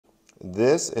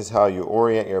This is how you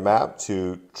orient your map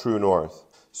to true north.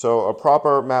 So a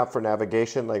proper map for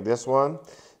navigation like this one,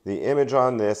 the image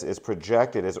on this is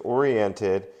projected, is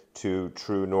oriented to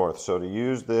true north. So to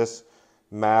use this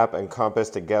map and compass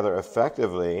together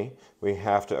effectively, we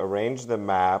have to arrange the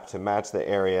map to match the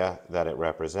area that it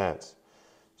represents.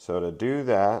 So to do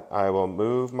that, I will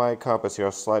move my compass here.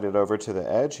 I'll slide it over to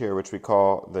the edge here, which we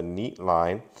call the neat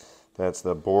line. That's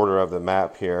the border of the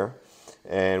map here.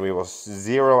 And we will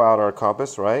zero out our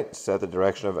compass, right? Set the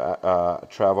direction of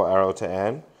travel arrow to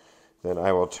N. Then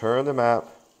I will turn the map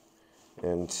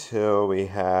until we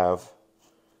have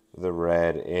the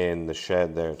red in the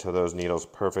shed there, until those needles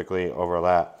perfectly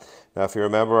overlap. Now, if you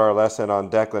remember our lesson on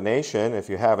declination, if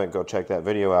you haven't, go check that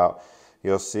video out.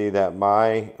 You'll see that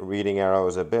my reading arrow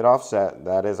is a bit offset.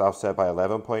 That is offset by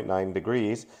 11.9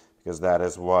 degrees because that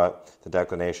is what the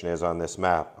declination is on this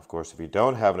map. Of course, if you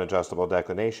don't have an adjustable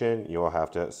declination, you will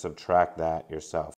have to subtract that yourself.